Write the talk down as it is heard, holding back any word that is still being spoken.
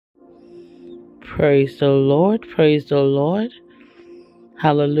Praise the Lord. Praise the Lord.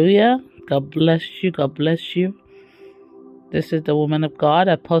 Hallelujah. God bless you. God bless you. This is the woman of God,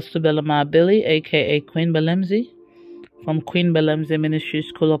 Apostle Bellamar Billy, aka Queen Belemzi, from Queen Belemzi Ministry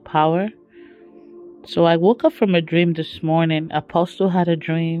School of Power. So I woke up from a dream this morning. Apostle had a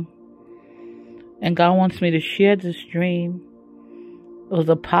dream, and God wants me to share this dream. It was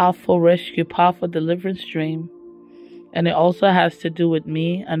a powerful rescue, powerful deliverance dream, and it also has to do with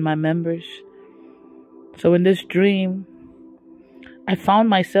me and my members. So in this dream, I found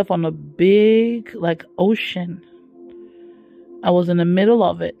myself on a big, ocean. I was in the middle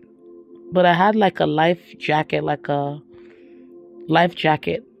of it, but I had a life jacket,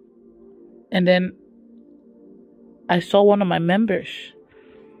 And then I saw one of my members,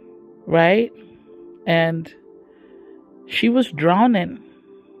 right? And she was drowning,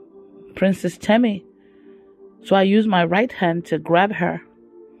 Princess Temi. So I used my right hand to grab her.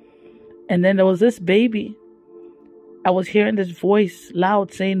 And then there was this baby. I was hearing this voice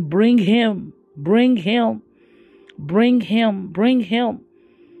loud saying, "Bring him, bring him, bring him, bring him."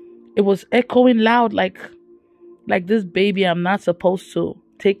 It was echoing loud like this baby, I'm not supposed to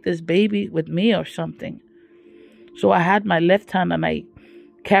take this baby with me or something. So I had my left hand and I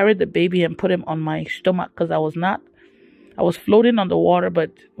carried the baby and put him on my stomach because I was floating on the water,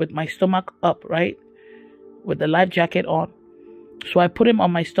 but with my stomach up, right? With the life jacket on. So I put him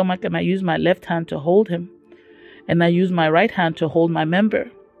on my stomach and I used my left hand to hold him. And I used my right hand to hold my member.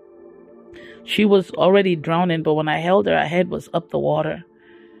 She was already drowning, but when I held her head was up the water.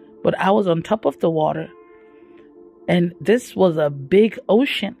 But I was on top of the water. And this was a big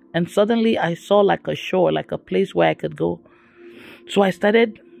ocean. And suddenly I saw a shore, a place where I could go. So I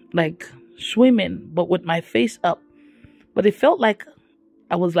started swimming, but with my face up. But it felt like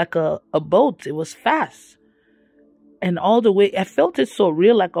I was like a boat. It was fast. And all the way, I felt it so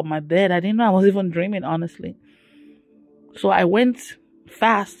real, on my bed. I didn't know I was even dreaming, honestly. So I went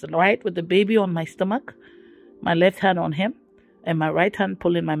fast, right, with the baby on my stomach, my left hand on him, and my right hand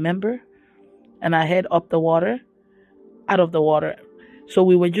pulling my member. And I head up the water, out of the water. So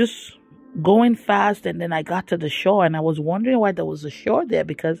we were just going fast, and then I got to the shore, and I was wondering why there was a shore there,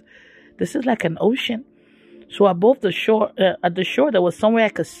 because this is like an ocean. So above the shore, at the shore, there was somewhere I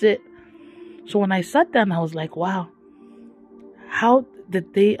could sit. So when I sat down, I was like, wow, how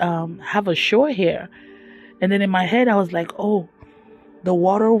did they have a shore here? And then in my head, I was like, oh, the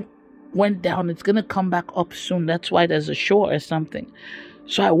water went down. It's going to come back up soon. That's why there's a shore or something.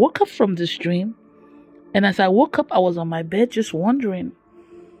 So I woke up from this dream. And as I woke up, I was on my bed just wondering,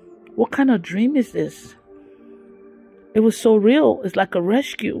 what kind of dream is this? It was so real. It's like a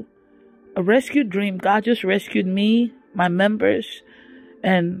rescue dream. God just rescued me, my members,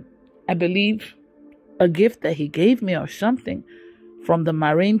 and I believe a gift that he gave me or something from the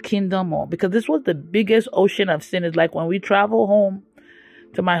marine kingdom, or because this was the biggest ocean I've seen. It's like when we travel home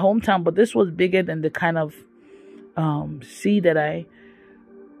to my hometown, but this was bigger than the kind of sea that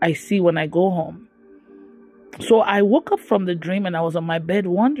I see when I go home. So I woke up from the dream and I was on my bed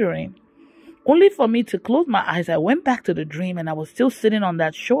wondering, only for me to close my eyes. I went back to the dream and I was still sitting on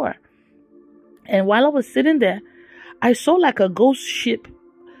that shore. And while I was sitting there, I saw a ghost ship,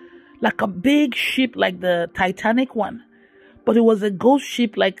 a big ship like the Titanic one. But it was a ghost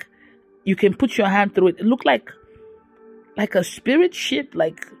ship, you can put your hand through it. It looked like a spirit ship.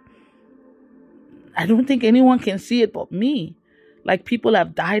 I don't think anyone can see it but me. People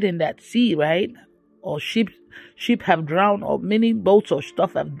have died in that sea, right? Or sheep have drowned, or many boats or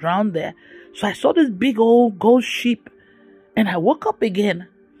stuff have drowned there. So I saw this big old ghost ship, and I woke up again.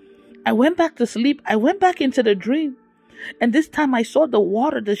 I went back to sleep. I went back into the dream. And this time I saw the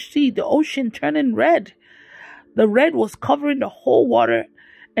water, the sea, the ocean turning red. The red was covering the whole water,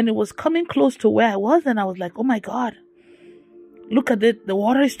 and it was coming close to where I was. And I was like, oh my God, look at it. The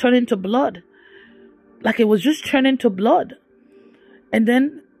water is turning to blood. It was just turning to blood. And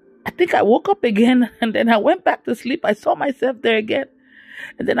then I think I woke up again, and then I went back to sleep. I saw myself there again.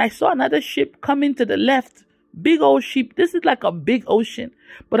 And then I saw another ship coming to the left. Big old ship. This is like a big ocean,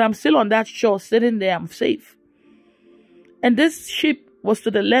 but I'm still on that shore sitting there. I'm safe. And this ship was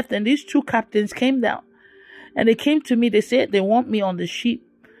to the left, and these two captains came down. And they came to me. They said they want me on the ship,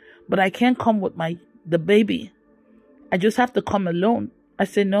 but I can't come with the baby. I just have to come alone. I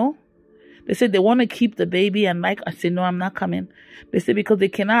said, no. They said they want to keep the baby. And I said, no, I'm not coming. They said because they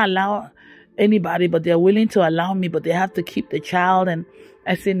cannot allow anybody, but they're willing to allow me, but they have to keep the child. And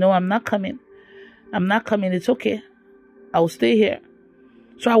I said, no, I'm not coming. I'm not coming. It's okay. I will stay here.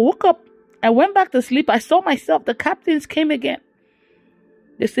 So I woke up. I went back to sleep. I saw myself. The captains came again.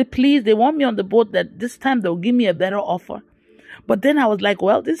 They said, please, they want me on the boat, that this time they'll give me a better offer. But then I was like,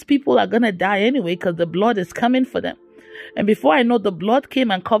 well, these people are going to die anyway because the blood is coming for them. And before I know, the blood came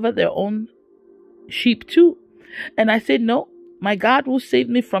and covered their own sheep too. And I said, no, my God will save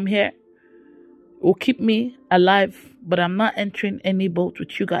me from here, will keep me alive, but I'm not entering any boat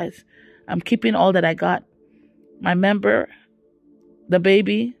with you guys. I'm keeping all that I got. My member, the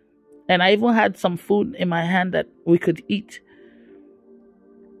baby, and I even had some food in my hand that we could eat.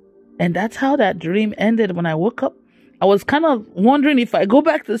 And that's how that dream ended. When I woke up, I was kind of wondering, if I go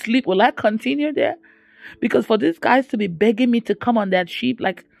back to sleep, will I continue there? Because for these guys to be begging me to come on that sheep,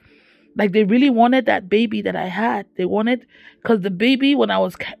 like they really wanted that baby that I had. They wanted, because the baby, when I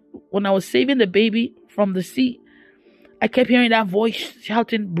was saving the baby from the sea, I kept hearing that voice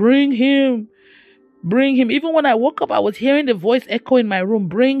shouting, bring him, bring him. Even when I woke up, I was hearing the voice echo in my room,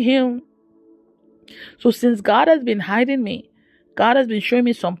 bring him. So since God has been hiding me, God has been showing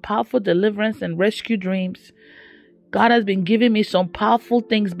me some powerful deliverance and rescue dreams. God has been giving me some powerful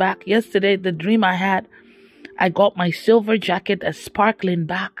things back. Yesterday, the dream I had, I got my silver jacket that's sparkling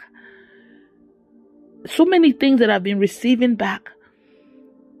back. So many things that I've been receiving back.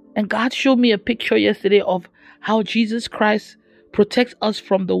 And God showed me a picture yesterday of how Jesus Christ protects us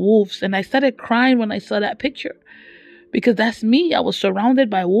from the wolves. And I started crying when I saw that picture, because that's me. I was surrounded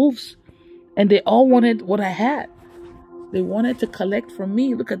by wolves, and they all wanted what I had. They wanted to collect from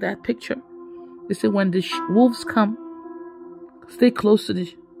me. Look at that picture. They said, when the wolves come, stay close to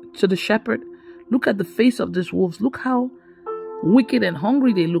the shepherd. Look at the face of these wolves. Look how wicked and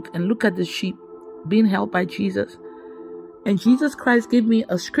hungry they look. And look at the sheep being held by Jesus. And Jesus Christ gave me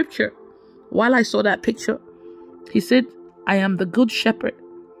a scripture while I saw that picture. He said, I am the good shepherd.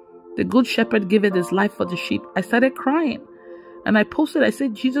 The good shepherd giveth his life for the sheep. I started crying. And I posted, I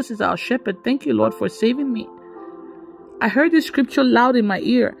said, Jesus is our shepherd. Thank you, Lord, for saving me. I heard this scripture loud in my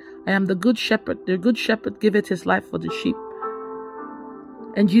ear. I am the good shepherd. The good shepherd giveth his life for the sheep.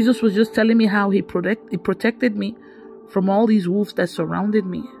 And Jesus was just telling me how he protected me from all these wolves that surrounded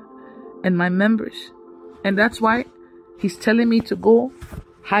me and my members. And that's why he's telling me to go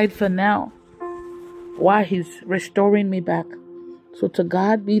hide for now, while he's restoring me back. So to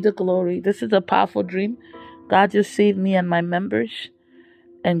God be the glory. This is a powerful dream. God just saved me and my members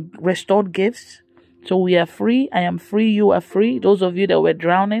and restored gifts. So we are free. I am free. You are free. Those of you that were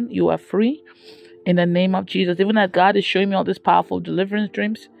drowning, you are free. In the name of Jesus. Even as God is showing me all these powerful deliverance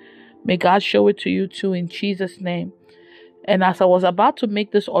dreams, may God show it to you too, in Jesus' name. And as I was about to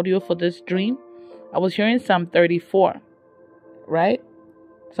make this audio for this dream, I was hearing Psalm 34, right?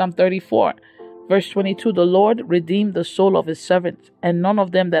 Psalm 34, verse 22. The Lord redeemed the soul of his servants, and none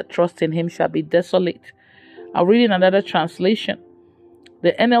of them that trust in him shall be desolate. I'll read in another translation.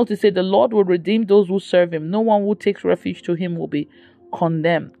 The NLT said, the Lord will redeem those who serve him. No one who takes refuge to him will be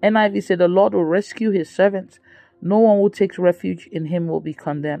condemned. NIV said, the Lord will rescue his servants. No one who takes refuge in him will be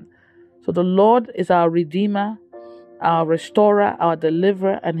condemned. So the Lord is our redeemer, our restorer, our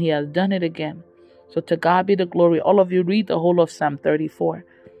deliverer, and he has done it again. So to God be the glory. All of you read the whole of Psalm 34.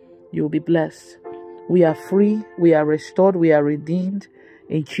 You will be blessed. We are free. We are restored. We are redeemed.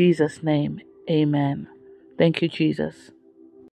 In Jesus' name, amen. Thank you, Jesus.